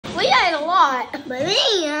lot. But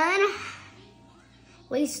then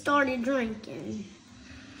we started drinking.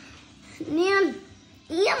 And then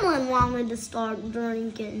Emlyn wanted to start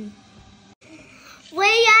drinking. We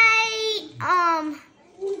ate, I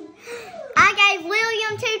gave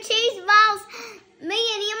William 2 cheese balls. Me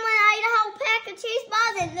and Emlyn ate a whole pack of cheese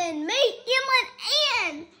balls, and then me, Emlyn,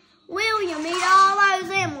 and William eat all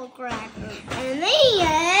those animal crackers. And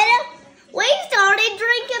then we started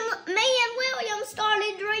drinking, me and William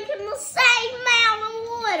started drinking the same amount of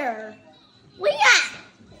water.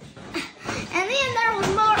 And then there was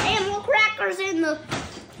more animal crackers in the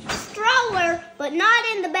stroller, but not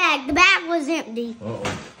in the bag. The bag was empty.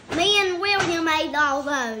 Me and William ate all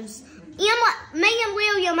those. Me and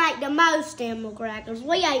William ate the most animal crackers.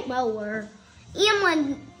 We ate more.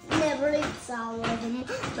 Emlyn never eats all of them,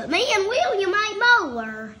 but me and William ate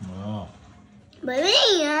more. Wow. But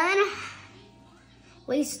then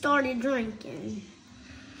we started drinking.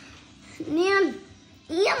 And then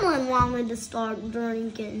Emlyn wanted to start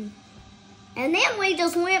drinking. And then we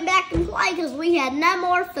just went back and played because we had no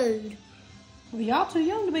more food. Well, y'all too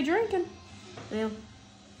young to be drinking. Well,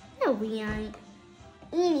 no, we ain't.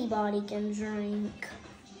 Anybody can drink.